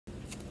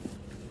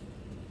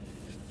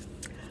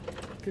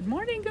Good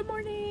morning, good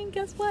morning.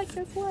 Guess what?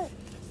 Guess what?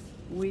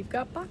 We've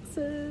got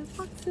boxes,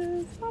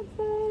 boxes,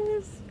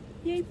 boxes.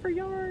 Yay for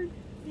yarn.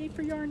 Yay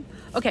for yarn.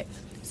 Okay,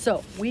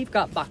 so we've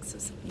got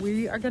boxes.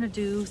 We are going to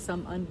do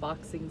some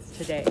unboxings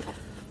today.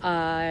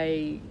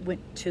 I went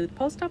to the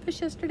post office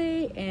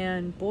yesterday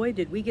and boy,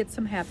 did we get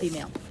some happy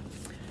mail.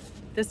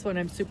 This one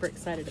I'm super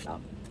excited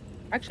about.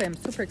 Actually, I'm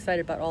super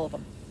excited about all of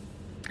them.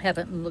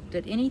 Haven't looked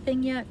at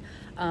anything yet.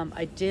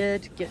 I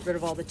did get rid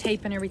of all the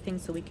tape and everything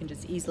so we can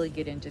just easily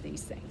get into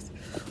these things.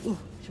 Ooh,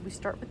 should we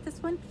start with this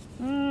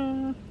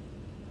one?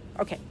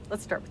 Okay,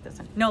 let's start with this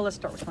one. No, let's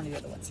start with one of the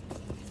other ones.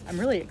 I'm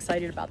really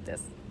excited about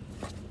this.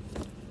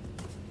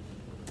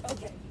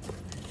 Okay,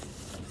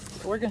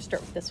 so we're gonna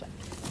start with this one.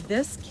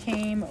 This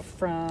came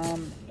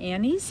from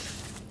Annie's.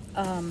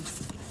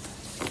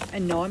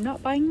 And no, I'm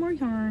not buying more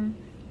yarn.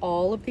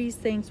 All of these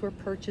things were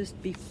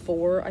purchased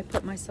before I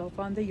put myself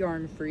on the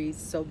yarn freeze.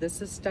 So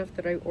this is stuff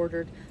that I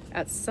ordered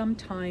at some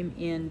time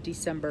in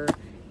December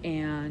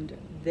and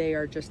they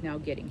are just now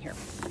getting here.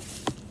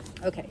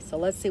 Okay, so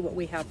let's see what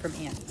we have from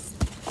Annie's.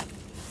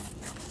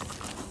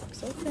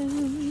 Box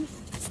open.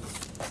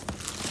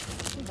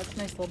 Oh, that's a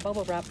nice little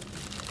bubble wrap.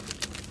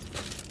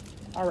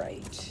 All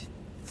right,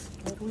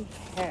 what do we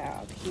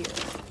have here?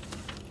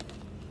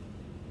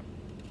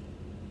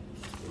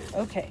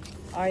 Okay,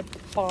 I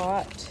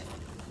bought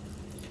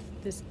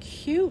this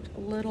cute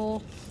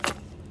little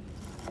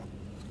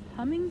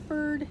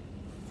hummingbird,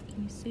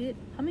 can you see it?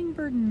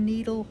 Hummingbird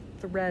needle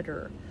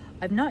threader.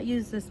 I've not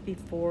used this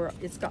before.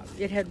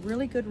 It had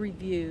really good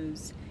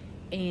reviews,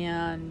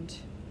 and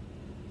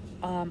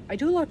I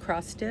do a lot of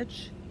cross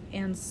stitch,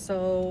 and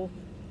so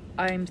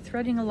I'm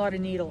threading a lot of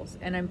needles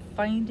and I'm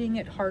finding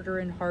it harder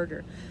and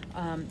harder.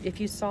 If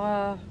you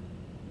saw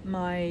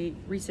my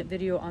recent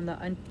video on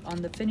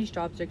the finished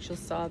objects, you'll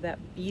saw that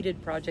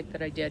beaded project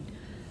that I did.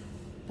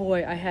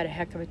 Boy, I had a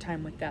heck of a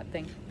time with that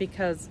thing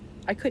because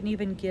I couldn't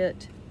even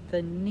get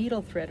the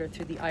needle threader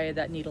through the eye of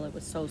that needle. It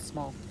was so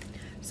small.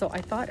 So I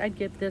thought I'd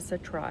give this a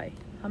try.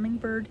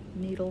 Hummingbird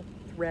needle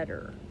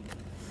threader.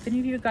 If any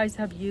of you guys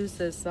have used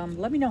this,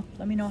 let me know.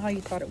 Let me know how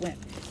you thought it went.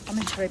 How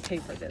much did I pay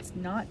for this?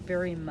 Not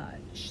very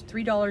much.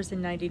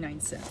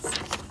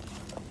 $3.99.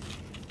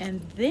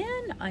 And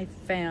then I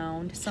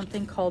found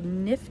something called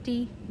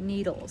Nifty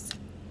Needles.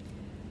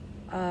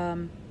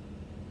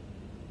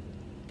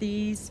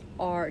 These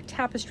are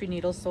tapestry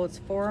needles, so it's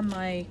for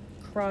my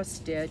cross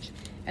stitch,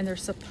 and they're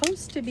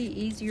supposed to be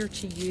easier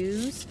to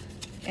use,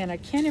 and I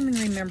can't even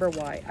remember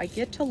why. I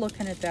get to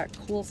looking at that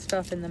cool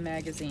stuff in the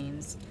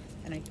magazines,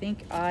 and I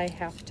think I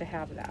have to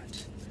have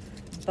that.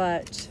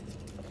 But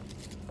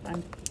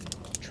I'm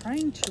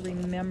trying to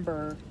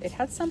remember. It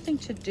had something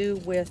to do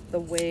with the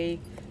way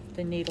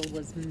the needle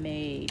was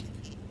made.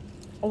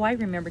 Oh, I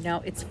remember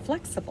now. It's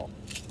flexible.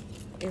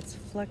 It's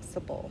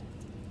flexible.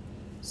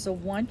 So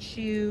once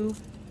you...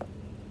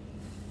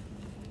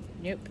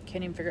 Nope,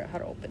 can't even figure out how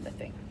to open the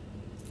thing.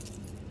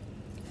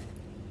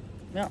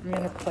 No, I'm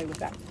gonna play with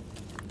that.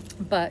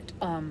 But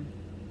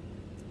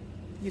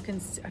you can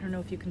see, I don't know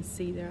if you can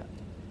see that.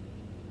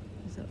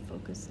 Is that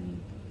focusing?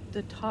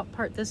 The top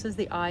part, this is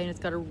the eye, and it's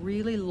got a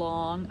really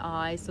long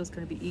eye, so it's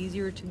gonna be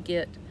easier to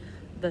get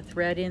the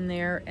thread in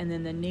there, and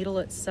then the needle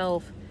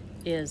itself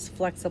is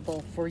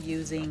flexible for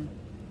using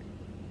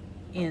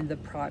in the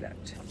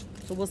product.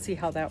 So we'll see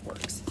how that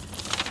works.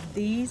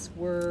 These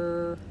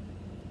were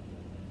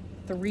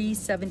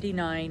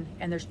 $3.79,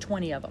 and there's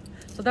 20 of them.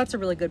 So that's a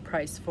really good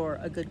price for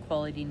a good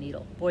quality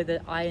needle. Boy,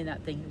 the eye in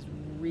that thing is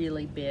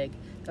really big.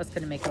 That's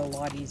gonna make it a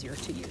lot easier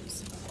to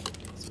use.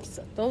 So we'll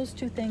set those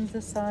two things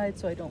aside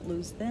so I don't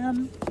lose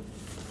them.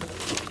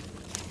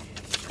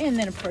 And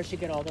then of course you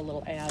get all the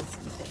little ads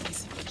and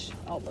things, which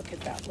I'll look at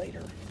that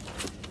later.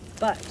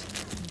 But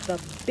the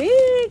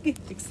big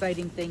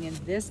exciting thing in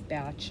this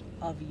batch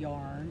of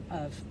yarn,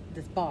 of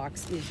this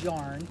box, is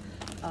yarn.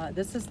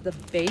 This is the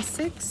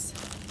Basics.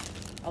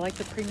 I like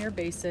the Premier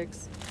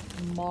Basics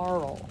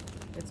Marl.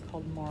 It's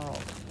called Marl.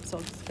 So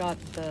it's got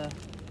the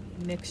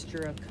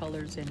mixture of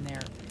colors in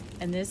there.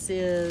 And this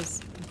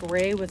is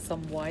gray with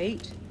some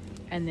white,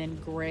 and then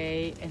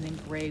gray, and then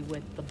gray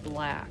with the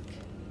black.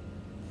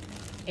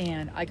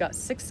 And I got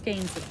 6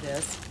 skeins of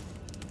this.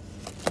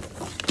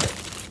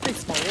 Pretty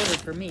small order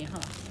for me,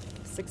 huh?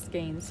 6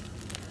 skeins.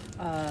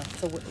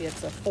 So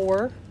it's a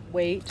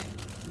 4-weight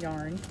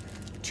yarn,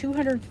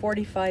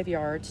 245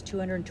 yards,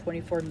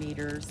 224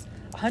 meters,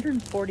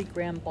 140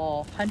 gram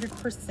ball,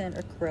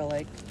 100%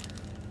 acrylic,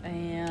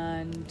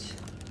 and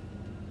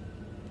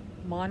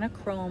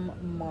monochrome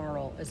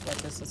marl is what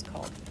this is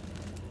called.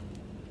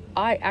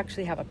 I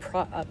actually have a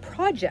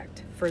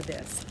project for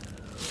this.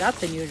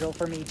 That's unusual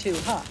for me too,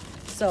 huh?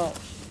 So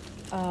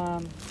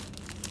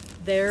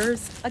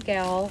there's a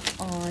gal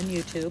on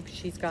YouTube.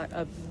 She's got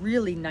a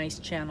really nice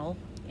channel,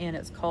 and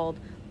it's called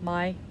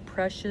My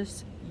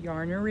Precious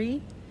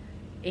Yarnery,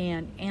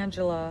 and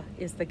Angela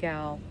is the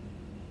gal.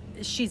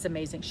 She's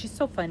amazing. She's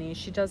so funny.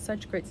 She does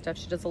such great stuff.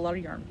 She does a lot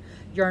of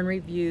yarn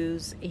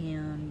reviews,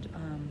 and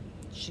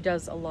she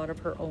does a lot of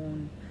her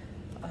own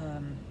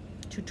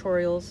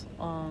tutorials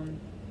on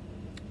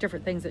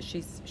different things that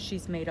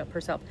she's made up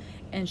herself.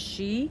 And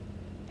she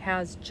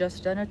has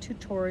just done a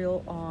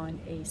tutorial on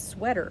a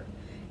sweater,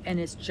 and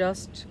it's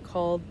just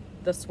called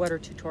the sweater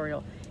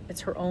tutorial.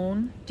 It's her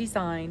own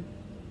design.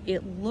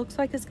 It looks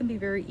like it's gonna be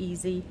very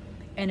easy,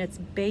 and it's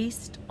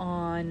based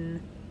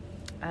on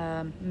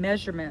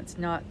measurements,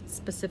 not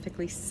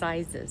specifically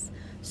sizes.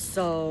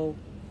 So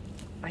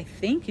I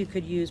think you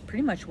could use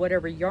pretty much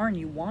whatever yarn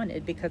you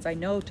wanted, because I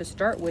know to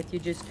start with you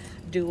just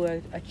do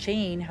a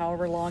chain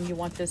however long you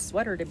want this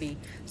sweater to be.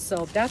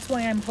 So that's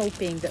why I'm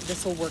hoping that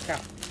this will work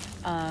out.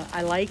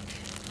 I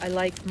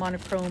like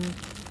monochrome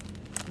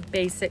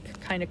basic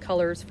kind of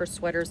colors for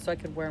sweaters, so I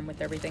could wear them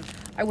with everything.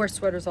 I wear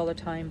sweaters all the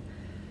time.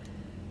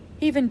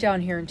 Even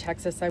down here in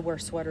Texas, I wear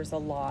sweaters a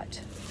lot.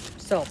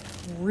 So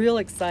real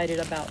excited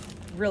about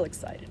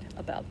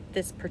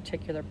this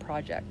particular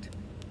project.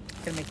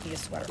 It's gonna make me a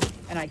sweater,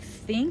 and I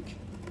think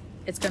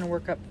it's gonna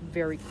work up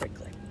very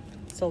quickly.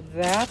 So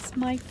that's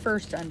my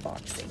first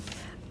unboxing.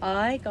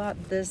 I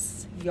got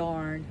this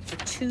yarn for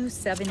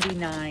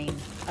 $2.79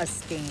 a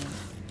skein.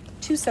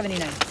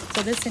 $2.79.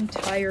 So this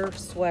entire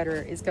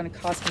sweater is gonna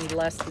cost me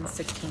less than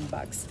 16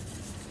 bucks,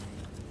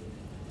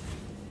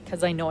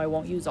 because I know I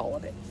won't use all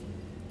of it.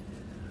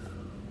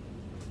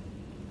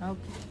 Okay,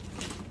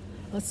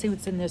 let's see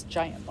what's in this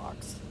giant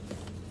box.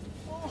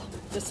 Oh,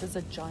 this is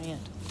a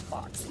giant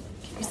box.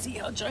 Can you see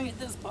how giant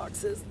this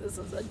box is? This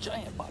is a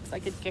giant box. I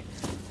could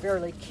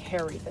barely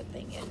carry the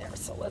thing in there.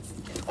 So let's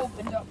get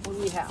opened up. What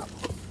do we have?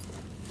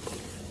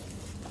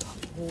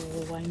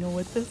 Oh, I know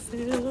what this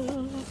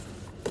is.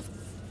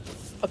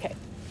 Okay,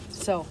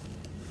 so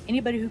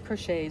anybody who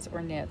crochets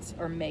or knits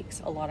or makes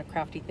a lot of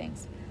crafty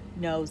things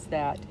knows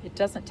that it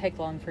doesn't take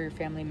long for your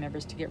family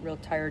members to get real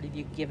tired of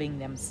you giving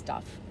them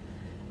stuff.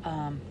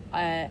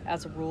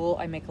 As a rule,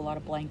 I make a lot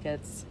of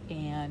blankets,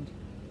 and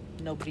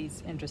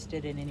nobody's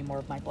interested in any more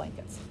of my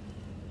blankets.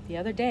 The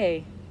other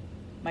day,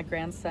 my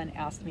grandson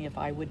asked me if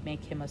I would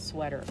make him a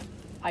sweater.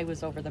 I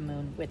was over the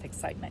moon with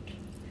excitement.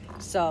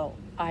 So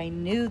I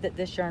knew that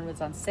this yarn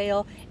was on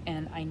sale,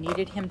 and I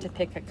needed him to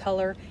pick a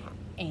color,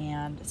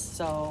 and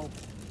so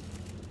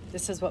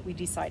this is what we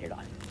decided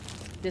on.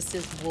 This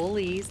is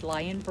Woolies,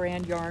 Lion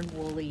brand yarn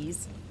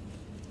Woolies.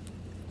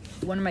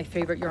 One of my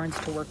favorite yarns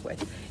to work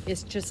with.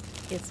 It's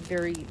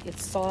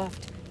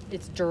soft,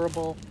 it's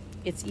durable,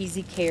 it's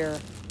easy care,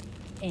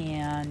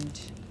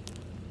 and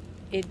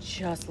it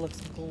just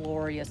looks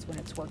glorious when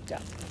it's worked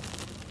up.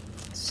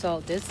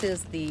 So this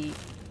is the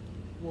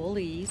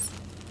Woolies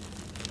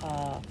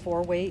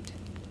 4-weight,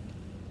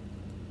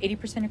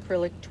 80%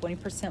 acrylic,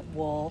 20%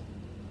 wool,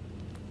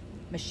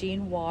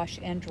 machine wash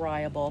and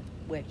dryable,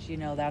 which, you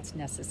know, that's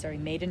necessary.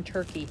 Made in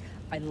Turkey.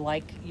 I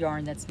like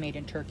yarn that's made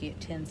in Turkey. It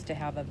tends to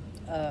have a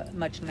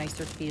much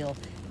nicer feel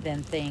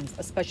than things,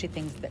 especially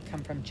things that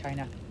come from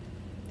China.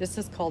 This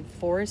is called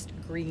Forest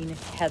Green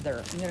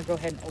Heather. I'm going to go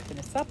ahead and open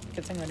this up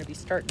because I'm going to be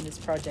starting this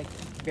project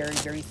very,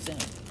 very soon.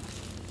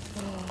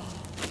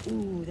 Oh,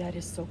 ooh, that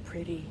is so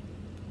pretty.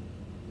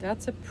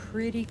 That's a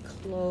pretty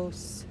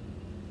close.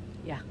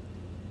 Yeah,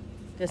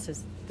 this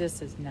is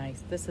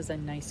nice. This is a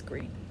nice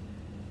green.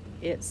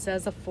 It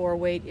says a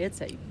 4-weight.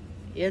 It's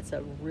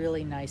a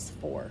really nice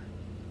 4.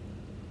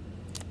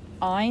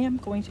 I am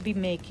going to be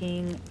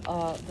making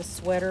the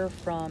sweater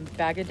from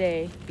Bag O'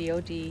 Day,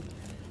 B-O-D.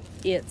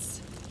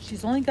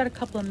 She's only got a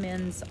couple of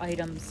men's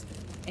items,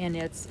 and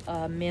it's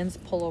a men's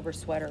pullover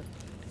sweater.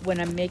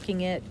 When I'm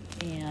making it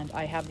and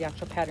I have the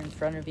actual pattern in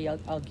front of you,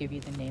 I'll give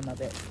you the name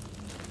of it.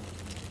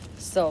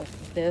 So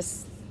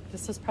this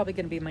is probably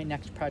going to be my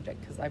next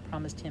project, because I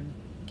promised him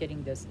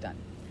getting this done.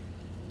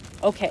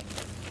 Okay,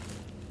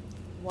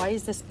 why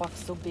is this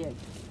box so big?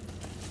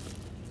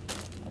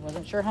 I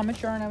wasn't sure how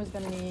much yarn I was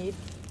going to need.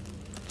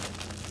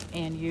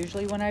 And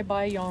usually when I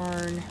buy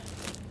yarn,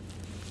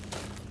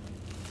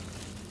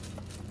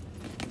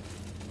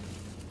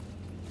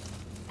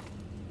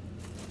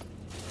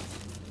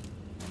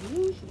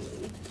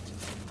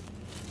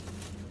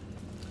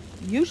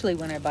 usually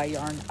when I buy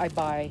yarn, I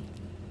buy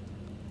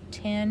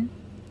 10,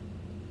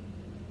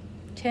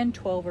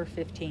 12, or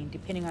 15,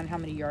 depending on how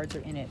many yards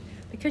are in it,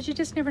 because you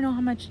just never know how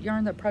much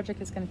yarn that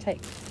project is going to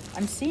take.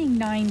 I'm seeing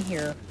 9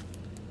 here,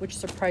 which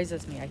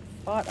surprises me. I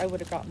thought I would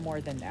have got more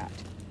than that,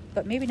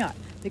 but maybe not,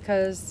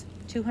 because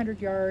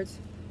 200 yards,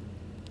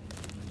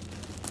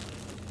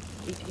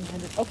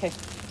 1,800. Okay,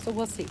 so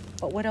we'll see.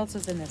 But what else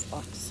is in this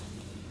box?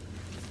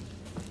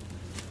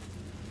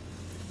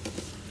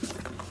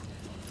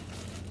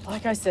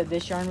 Like I said,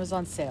 this yarn was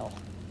on sale,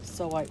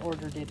 so I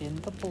ordered it in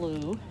the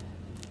blue.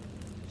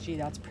 Gee,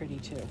 that's pretty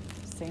too.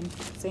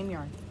 Same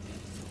yarn.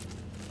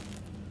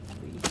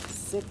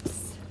 6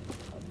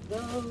 of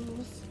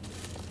those.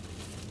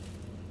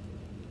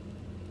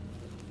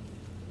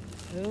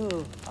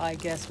 Ooh, I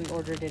guess we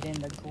ordered it in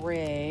the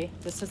gray.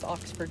 This is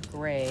Oxford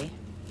gray.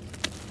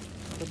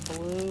 The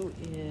blue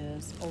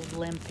is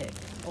Olympic.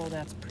 Oh,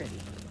 that's pretty.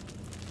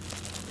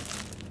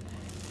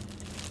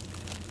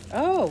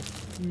 Oh,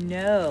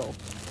 no.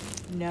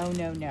 No.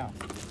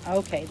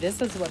 Okay,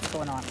 this is what's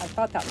going on. I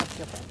thought that looked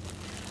different.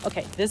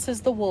 Okay, this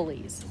is the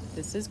Woolies.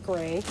 This is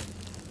gray.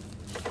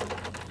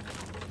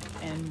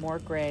 and more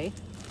gray,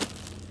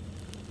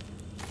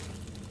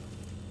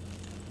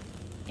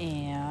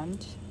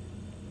 and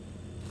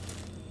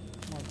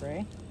more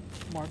gray,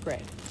 more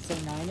gray. So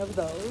 9 of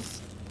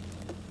those.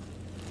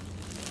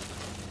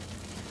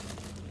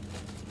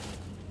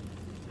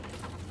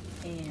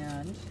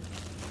 And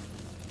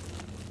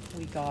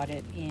we got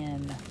it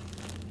in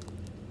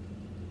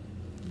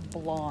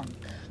Blanc.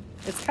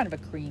 It's kind of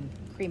a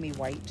creamy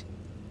white.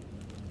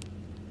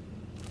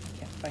 I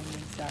can't find the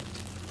exact.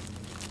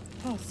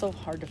 Oh, it's so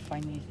hard to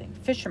find anything.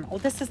 Fisherman. Oh,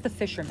 this is the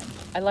Fisherman.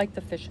 I like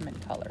the Fisherman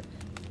color.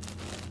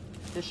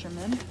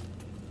 Fisherman.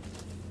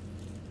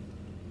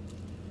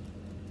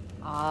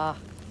 Ah,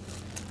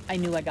 I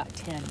knew I got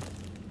 10.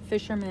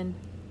 Fisherman,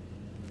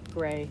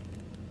 gray,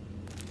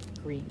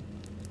 green.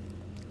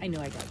 I knew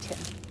I got 10.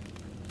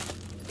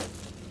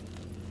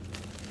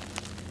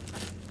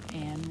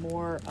 And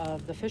more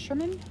of the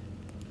Fisherman.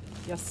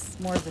 Yes,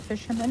 more of the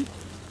Fisherman.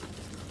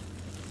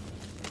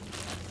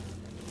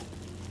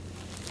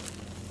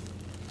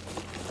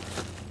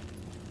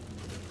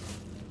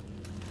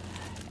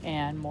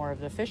 And more of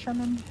the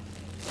Fisherman.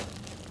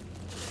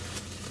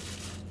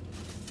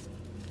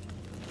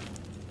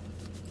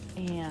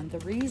 And the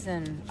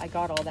reason I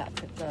got all that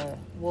for the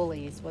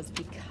woolies was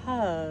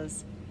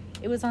because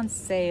it was on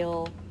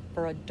sale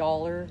for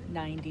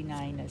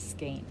 $1.99 a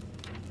skein.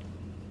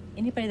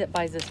 Anybody that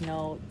buys this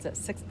knows that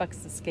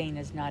 $6 a skein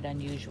is not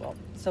unusual.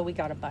 So we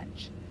got a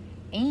bunch.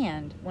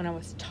 And when I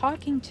was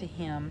talking to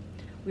him,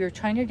 we were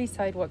trying to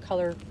decide what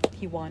color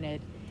he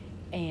wanted.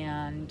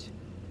 And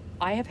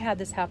I have had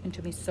this happen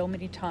to me so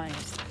many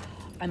times.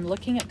 I'm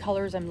looking at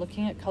colors, and by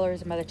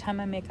the time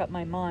I make up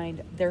my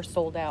mind, they're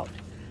sold out.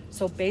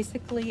 So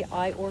basically,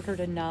 I ordered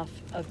enough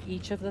of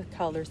each of the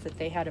colors that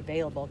they had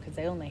available, because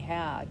they only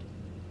had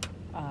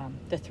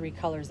the 3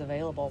 colors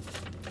available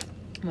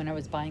when I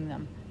was buying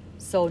them.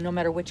 So no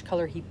matter which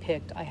color he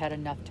picked, I had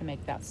enough to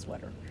make that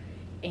sweater.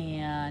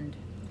 And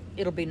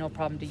it'll be no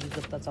problem to use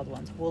up those other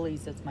ones.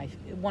 Woolies is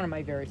one of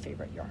my very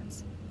favorite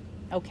yarns.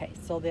 Okay,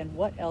 so then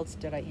what else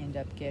did I end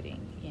up getting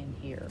in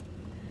here?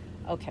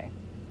 Okay,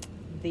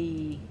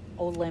 the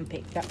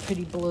Olympic, that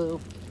pretty blue,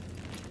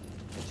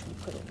 which we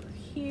put over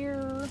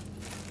here.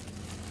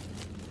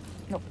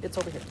 Nope, it's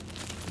over here.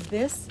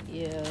 This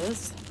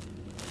is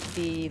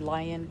the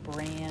Lion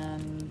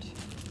brand,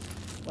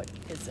 what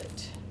is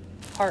it?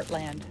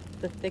 Heartland,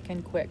 the thick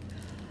and quick.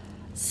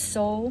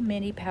 So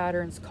many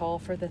patterns call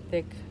for the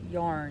thick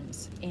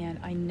yarns, and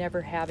I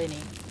never have any.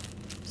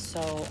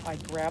 So I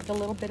grabbed a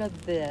little bit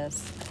of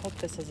this. I hope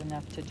this is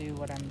enough to do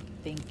what I'm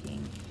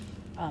thinking.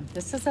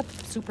 This is a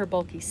super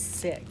bulky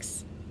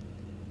 6.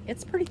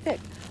 It's pretty thick.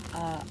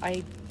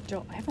 I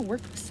haven't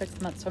worked for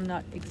 6 months, so I'm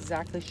not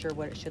exactly sure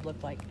what it should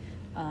look like.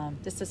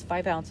 This is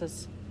 5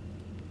 ounces,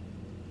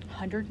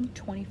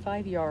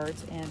 125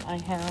 yards, and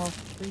I have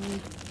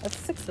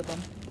 6 of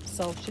them.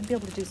 So should be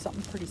able to do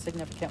something pretty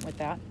significant with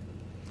that.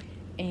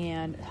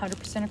 And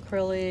 100%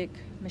 acrylic,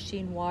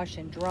 machine wash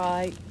and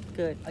dry.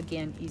 Good,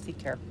 again, easy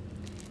care.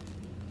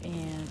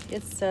 And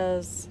it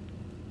says,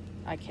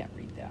 I can't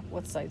read that,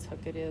 what size hook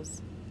it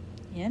is.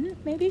 In,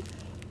 maybe?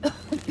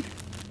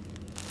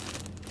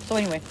 So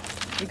anyway,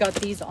 we got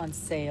these on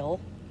sale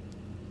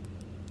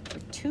for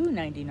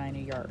 $2.99 a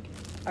yard,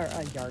 or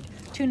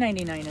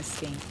 $2.99 a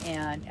skein.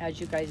 And as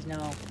you guys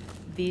know,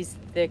 these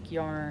thick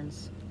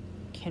yarns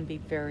can be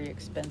very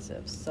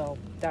expensive. So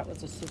that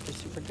was a super,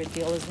 super good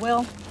deal as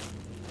well.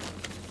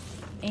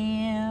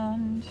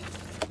 And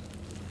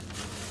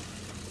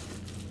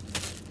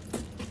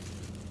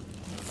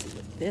let's see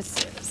what this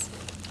is.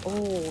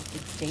 Oh,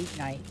 the Date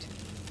Night.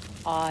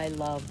 I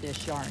love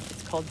this yarn.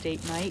 It's called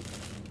Date Night.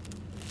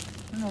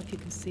 I don't know if you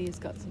can see, it's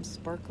got some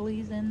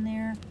sparklies in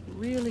there.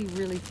 Really,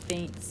 really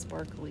faint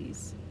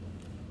sparklies.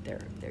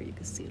 There you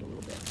can see it a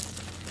little bit.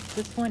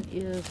 This one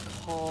is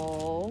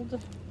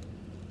called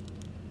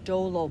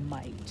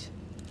Dolomite.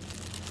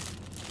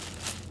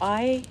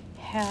 I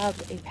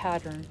have a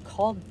pattern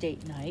called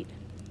Date Night,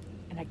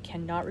 and I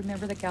cannot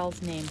remember the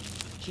gal's name.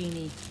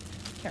 Jeannie,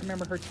 can't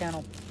remember her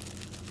channel.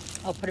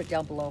 I'll put it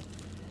down below.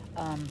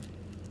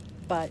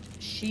 But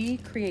she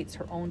creates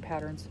her own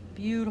patterns.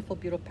 Beautiful,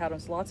 beautiful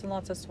patterns. Lots and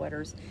lots of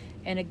sweaters.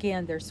 And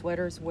again, they're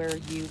sweaters where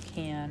you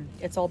can,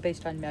 it's all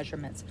based on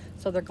measurements.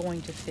 So they're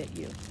going to fit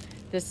you.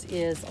 This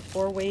is a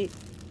 4-weight,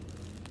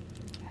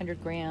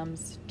 100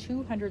 grams,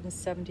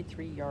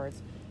 273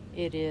 yards.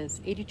 It is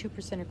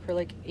 82%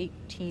 acrylic,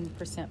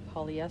 18%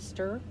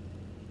 polyester.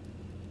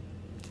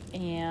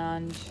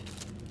 And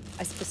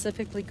I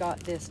specifically got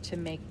this to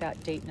make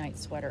that Date Night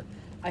sweater.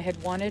 I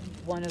had wanted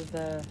one of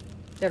the,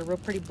 they had a real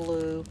pretty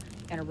blue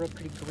and a real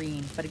pretty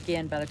green. But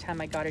again, by the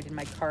time I got it in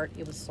my cart,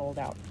 it was sold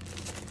out.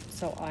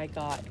 So I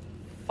got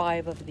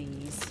 5 of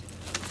these,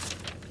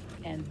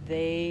 and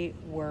they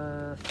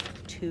were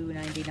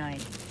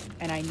 $2.99.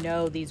 And I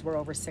know these were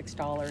over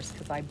 $6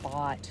 because I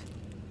bought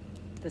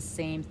the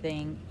same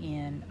thing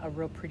in a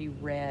real pretty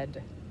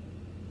red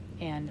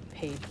and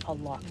paid a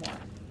lot more.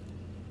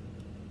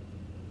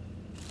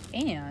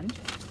 And,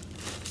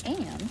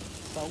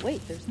 well,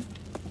 wait, there's,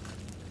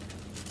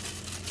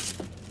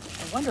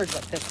 I wondered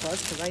what this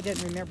was because I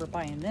didn't remember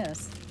buying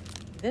this.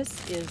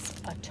 This is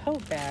a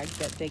tote bag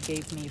that they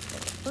gave me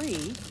for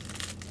free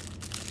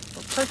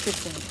for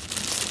purchasing.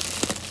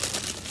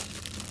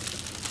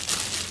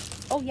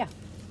 Oh yeah,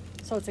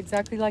 so it's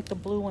exactly like the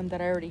blue one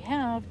that I already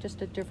have,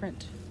 just a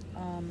different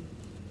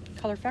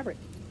color fabric.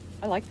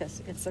 I like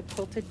this. It's a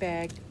quilted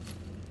bag.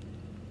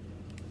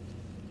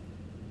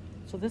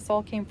 So this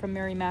all came from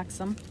Mary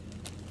Maxim.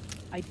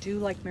 I do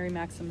like Mary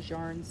Maxim's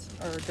yarns,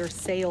 or their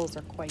sales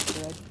are quite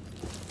good.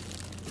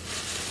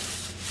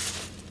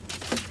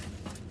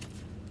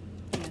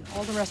 And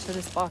all the rest of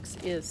this box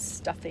is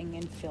stuffing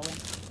and filling.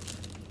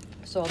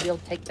 So I'll be able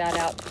to take that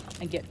out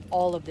and get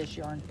all of this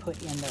yarn put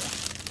in there.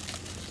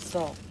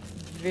 So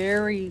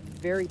very,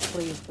 very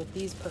pleased with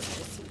these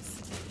purchases.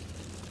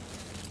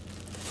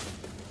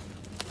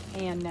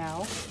 And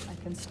now I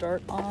can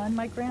start on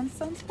my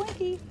grandson's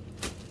blankie.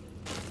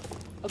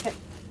 Okay.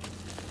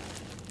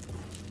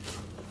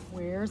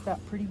 Where's that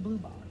pretty blue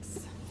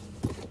box?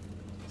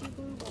 Pretty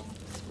blue box.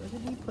 Where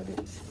did we put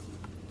it?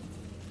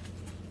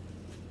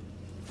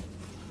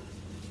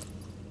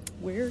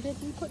 Where did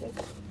we put it?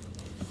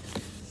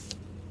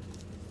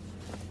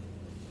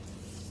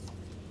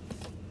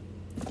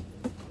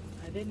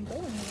 I didn't go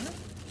anywhere.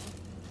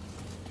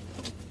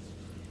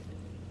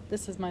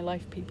 This is my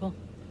life, people.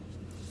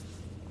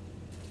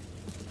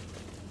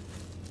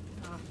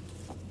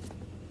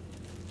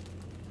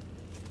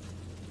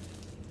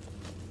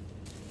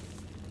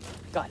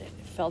 Got it.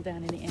 It fell down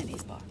in the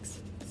Annie's box.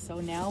 So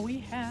now we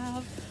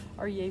have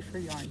our Yay for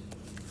Yarn.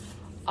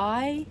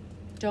 I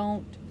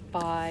don't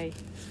buy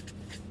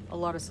a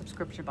lot of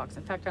subscription boxes.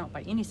 In fact, I don't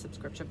buy any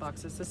subscription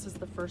boxes. This is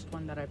the first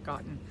one that I've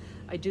gotten.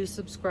 I do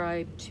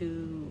subscribe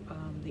to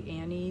the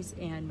Annie's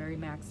and Mary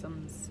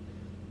Maxim's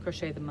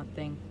Crochet of the Month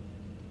thing.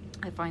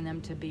 I find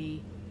them to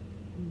be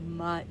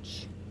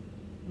much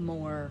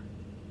more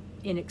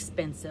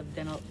inexpensive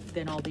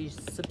than all these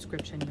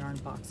subscription yarn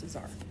boxes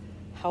are.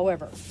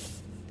 However,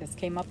 this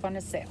came up on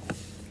a sale,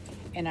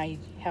 and I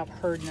have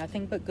heard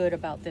nothing but good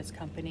about this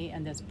company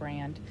and this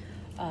brand.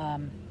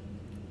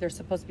 They're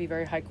supposed to be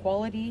very high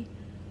quality.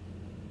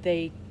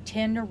 They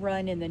tend to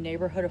run in the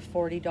neighborhood of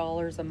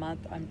 $40 a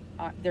month.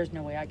 There's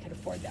no way I could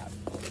afford that.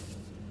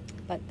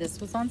 But this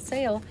was on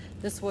sale.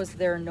 This was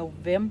their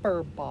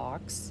November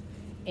box.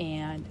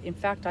 And in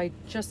fact, I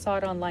just saw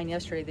it online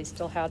yesterday. They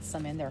still had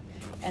some in there.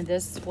 And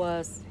this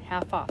was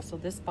half off. So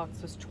this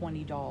box was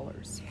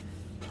 $20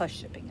 plus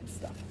shipping and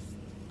stuff.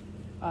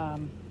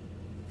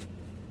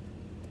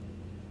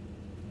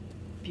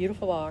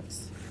 Beautiful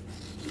box.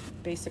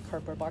 Basic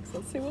cardboard box.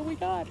 Let's see what we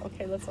got.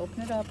 Okay, let's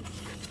open it up.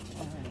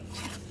 All right.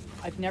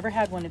 I've never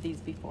had one of these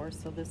before,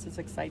 so this is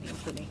exciting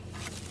for me.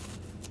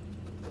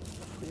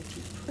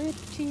 Pretty,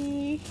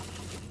 pretty.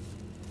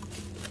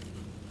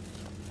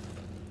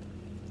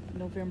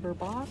 November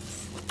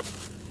box.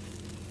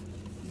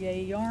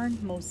 Yay Yarn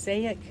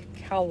Mosaic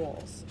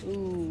Cowls.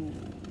 Ooh,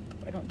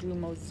 I don't do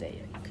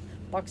mosaic.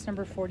 Box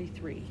number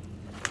 43.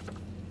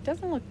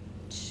 Doesn't look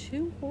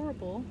too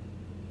horrible.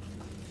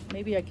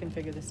 Maybe I can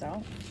figure this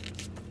out.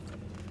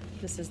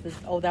 This is the,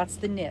 oh, that's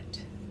the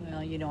knit.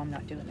 Well, you know I'm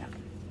not doing that.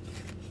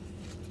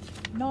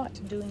 Not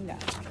doing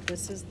that.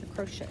 This is the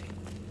crochet.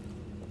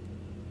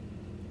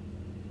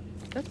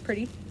 That's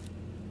pretty.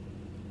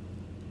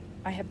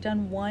 I have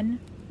done one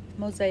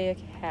mosaic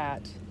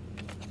hat.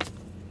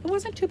 It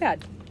wasn't too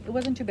bad. It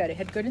wasn't too bad. It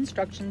had good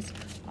instructions.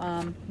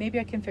 Maybe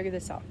I can figure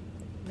this out.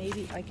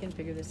 Maybe I can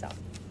figure this out.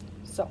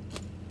 So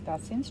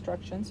that's the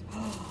instructions.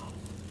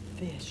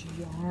 This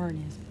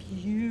yarn is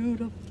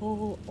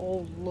beautiful.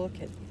 Oh,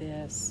 look at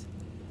this.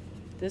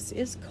 This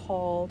is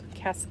called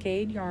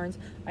Cascade Yarns.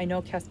 I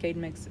know Cascade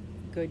makes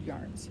good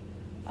yarns.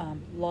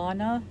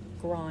 Lana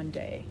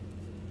Grande.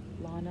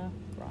 Lana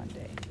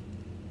Grande.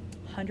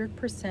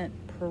 100%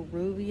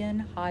 Peruvian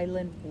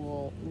Highland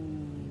wool.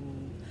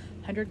 Ooh.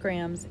 100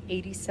 grams,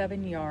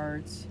 87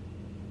 yards.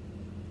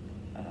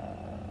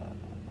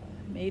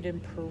 Made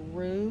in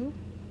Peru.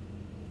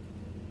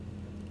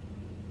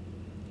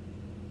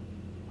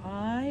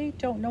 I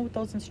don't know what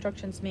those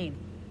instructions mean.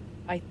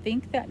 I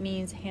think that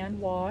means hand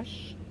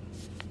wash,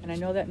 and I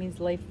know that means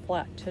lay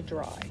flat to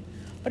dry.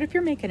 But if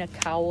you're making a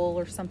cowl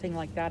or something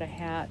like that, a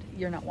hat,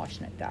 you're not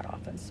washing it that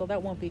often, so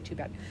that won't be too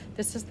bad.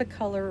 This is the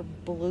color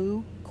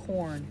Blue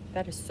Corn.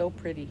 That is so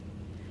pretty.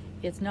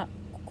 It's not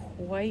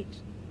quite,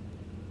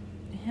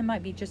 it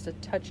might be just a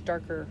touch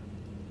darker.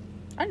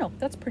 I know,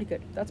 that's pretty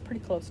good. That's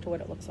pretty close to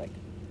what it looks like.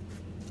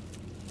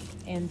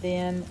 And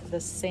then the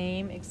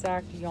same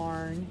exact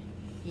yarn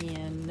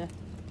in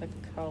the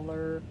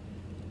color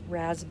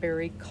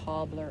Raspberry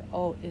Cobbler.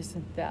 Oh,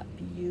 isn't that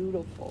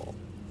beautiful?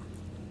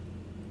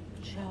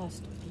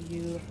 Just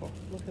beautiful.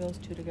 Look at those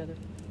two together.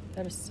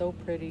 That is so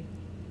pretty.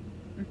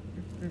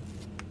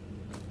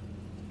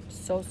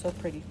 So, so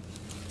pretty.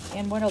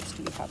 And what else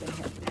do you have in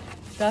here?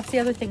 That's the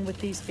other thing with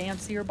these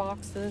fancier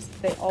boxes.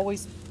 They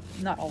always,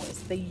 not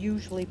always, they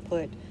usually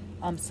put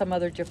some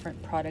other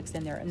different products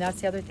in there. And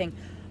that's the other thing.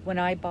 When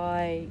I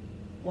buy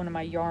one of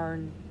my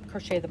yarn,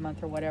 Crochet of the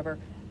Month or whatever,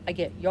 I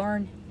get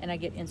yarn and I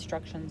get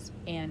instructions,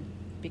 and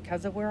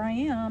because of where I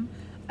am,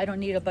 I don't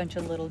need a bunch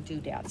of little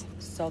doodads.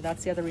 So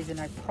that's the other reason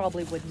I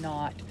probably would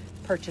not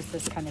purchase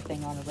this kind of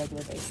thing on a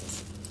regular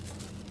basis.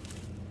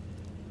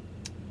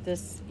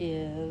 This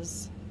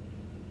is,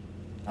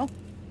 oh,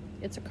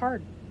 it's a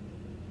card.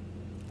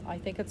 I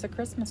think it's a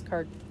Christmas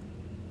card.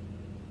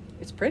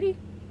 It's pretty.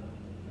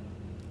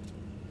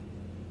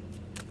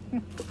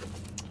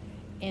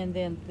 And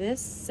then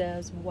this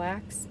says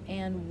wax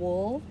and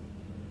wool.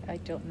 I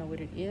don't know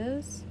what it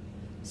is.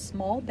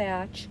 Small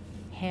batch,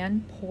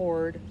 hand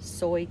poured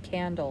soy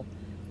candle,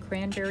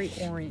 cranberry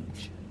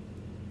orange.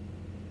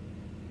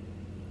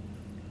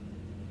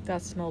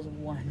 That smells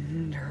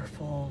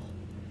wonderful.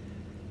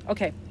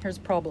 Okay, here's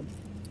the problem.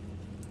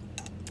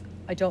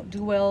 I don't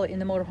do well in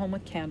the motorhome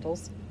with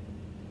candles.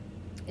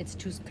 It's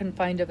too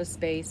confined of a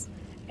space,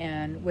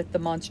 and with the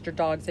monster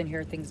dogs in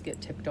here, things get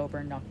tipped over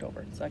and knocked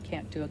over, so I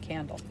can't do a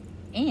candle.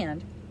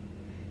 And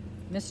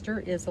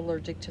Mr. is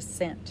allergic to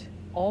scent,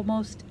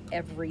 almost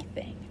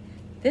everything.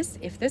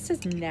 If this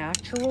is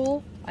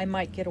natural, I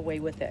might get away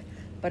with it,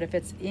 but if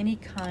it's any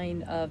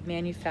kind of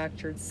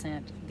manufactured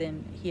scent,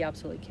 then he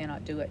absolutely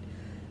cannot do it.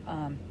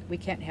 We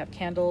can't have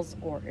candles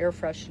or air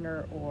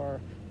freshener or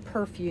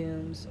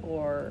perfumes,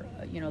 or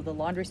the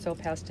laundry soap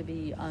has to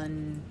be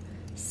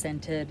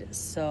unscented.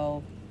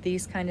 So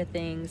these kind of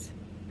things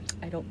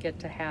I don't get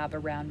to have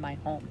around my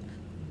home.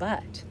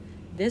 But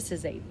this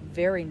is a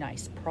very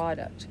nice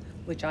product,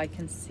 which I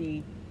can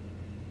see.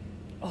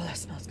 Oh, that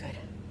smells good.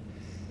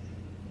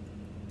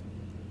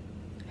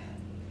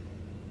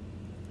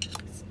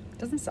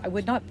 I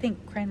would not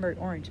think cranberry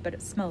orange, but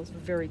it smells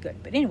very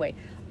good. But anyway,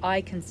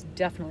 I can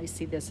definitely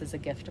see this as a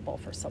giftable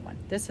for someone.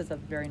 This is a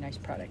very nice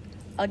product.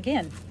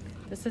 Again,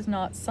 this is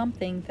not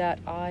something that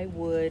I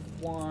would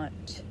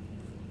want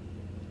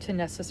to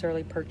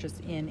necessarily purchase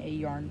in a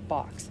yarn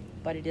box,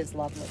 but it is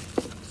lovely.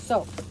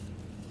 So,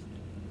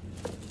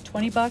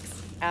 20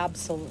 bucks,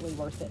 absolutely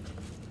worth it.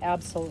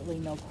 Absolutely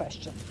no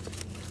question.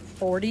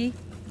 40,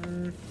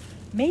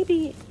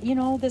 maybe,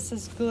 this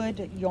is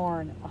good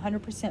yarn,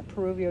 100%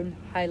 Peruvian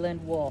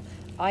Highland wool.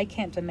 I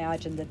can't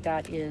imagine that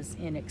that is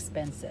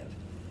inexpensive.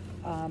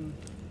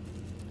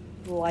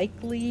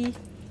 Likelihood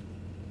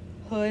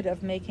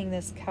of making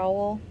this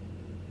cowl,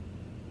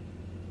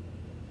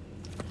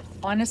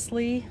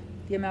 honestly,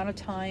 the amount of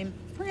time,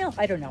 well,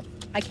 I don't know.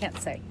 I can't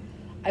say.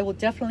 I will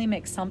definitely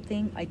make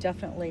something. I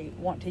definitely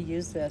want to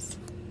use this.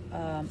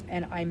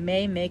 And I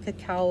may make a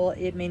cowl.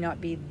 It may not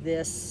be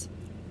this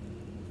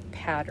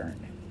pattern.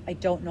 I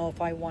don't know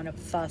if I want to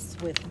fuss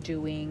with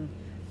doing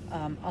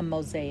a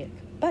mosaic,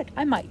 but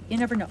I might. You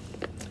never know.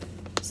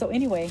 So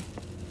anyway,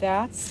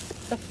 that's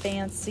the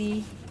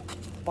fancy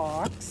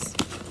box.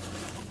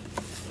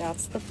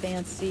 That's the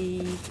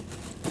fancy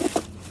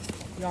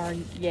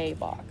Yarnyay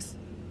box.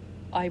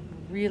 I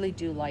really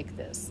do like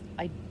this.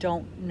 I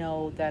don't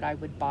know that I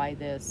would buy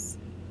this.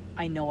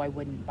 I know I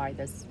wouldn't buy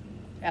this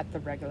at the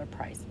regular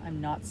price.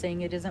 I'm not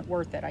saying it isn't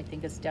worth it. I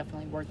think it's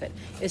definitely worth it.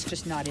 It's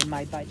just not in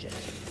my budget.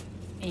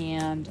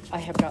 And I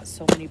have got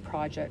so many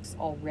projects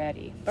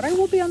already. But I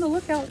will be on the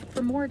lookout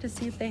for more to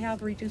see if they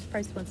have reduced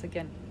price once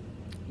again.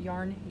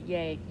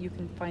 Yarnyay. You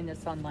can find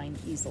this online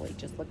easily.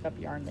 Just look up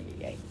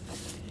Yarnyay.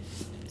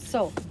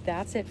 So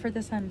that's it for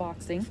this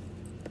unboxing.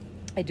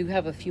 I do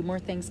have a few more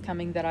things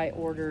coming that I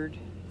ordered.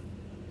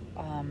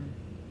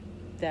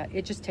 That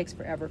it just takes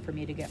forever for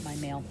me to get my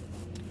mail.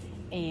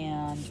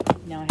 And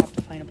now I have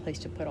to find a place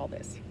to put all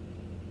this.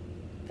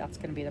 That's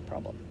going to be the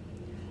problem.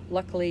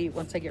 Luckily,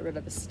 once I get rid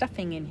of the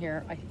stuffing in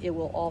here, it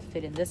will all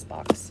fit in this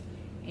box.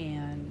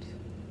 And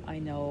I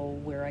know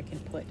where I can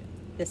put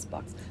this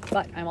box.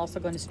 But I'm also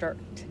going to start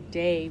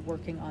today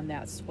working on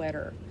that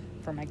sweater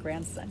for my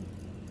grandson.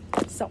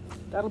 So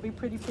that'll be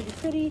pretty, pretty,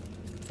 pretty.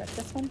 Is that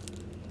this one?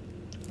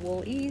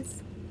 Wool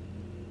Ease.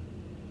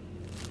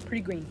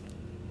 Pretty green.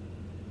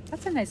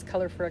 That's a nice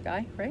color for a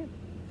guy, right?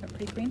 That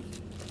pretty green.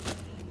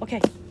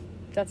 Okay,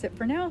 that's it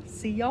for now.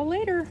 See y'all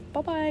later.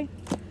 Bye-bye.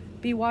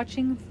 Be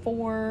watching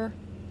for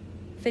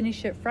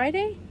Finish It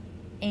Friday,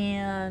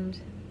 and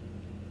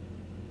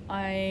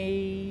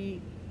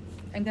I'm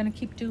going to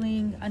keep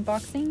doing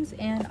unboxings,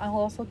 and I'll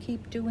also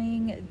keep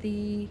doing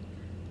the,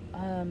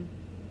 oh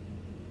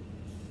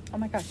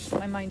my gosh,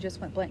 my mind just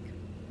went blank.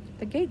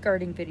 The gate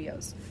guarding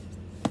videos,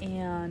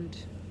 and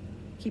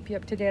keep you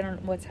up to date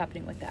on what's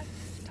happening with that.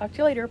 Talk to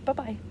you later.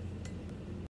 Bye-bye.